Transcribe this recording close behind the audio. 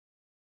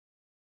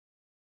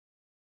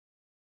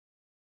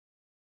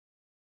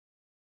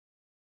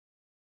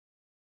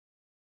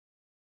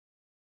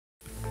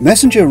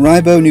Messenger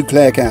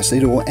ribonucleic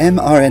acid, or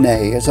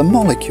mRNA, is a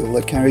molecule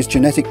that carries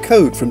genetic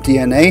code from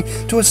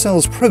DNA to a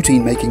cell's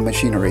protein-making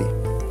machinery.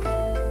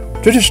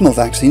 Traditional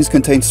vaccines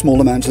contain small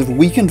amounts of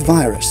weakened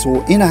virus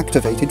or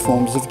inactivated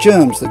forms of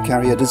germs that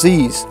carry a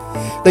disease.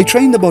 They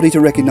train the body to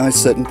recognize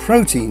certain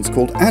proteins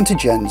called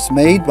antigens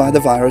made by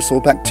the virus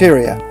or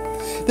bacteria.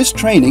 This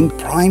training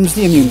primes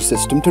the immune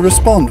system to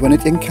respond when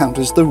it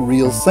encounters the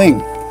real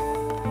thing.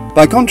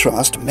 By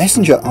contrast,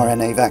 messenger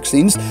RNA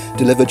vaccines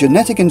deliver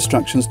genetic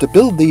instructions to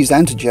build these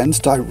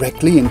antigens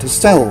directly into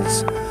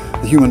cells.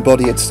 The human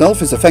body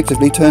itself is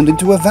effectively turned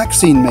into a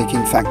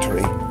vaccine-making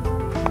factory.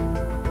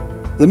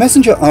 The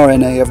messenger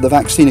RNA of the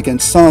vaccine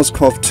against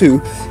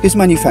SARS-CoV-2 is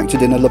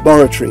manufactured in a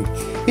laboratory.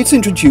 It's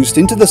introduced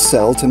into the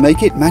cell to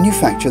make it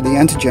manufacture the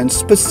antigens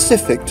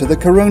specific to the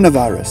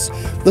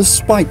coronavirus, the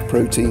spike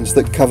proteins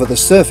that cover the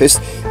surface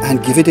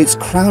and give it its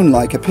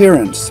crown-like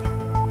appearance.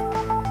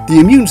 The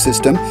immune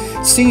system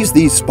sees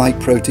these spike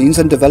proteins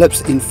and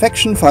develops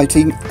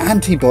infection-fighting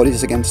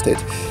antibodies against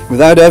it,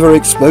 without ever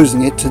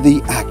exposing it to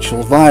the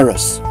actual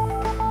virus.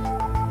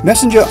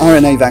 Messenger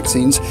RNA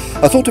vaccines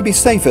are thought to be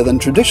safer than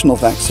traditional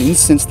vaccines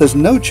since there's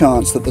no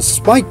chance that the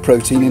spike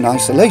protein in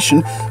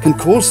isolation can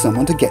cause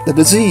someone to get the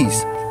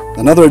disease.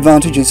 Another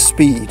advantage is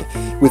speed.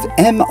 With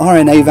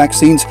mRNA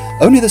vaccines,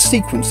 only the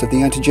sequence of the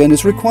antigen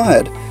is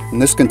required,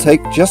 and this can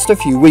take just a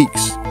few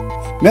weeks.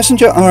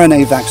 Messenger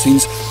RNA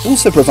vaccines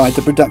also provide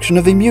the production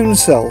of immune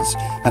cells,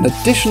 an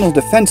additional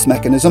defense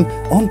mechanism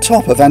on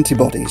top of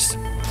antibodies.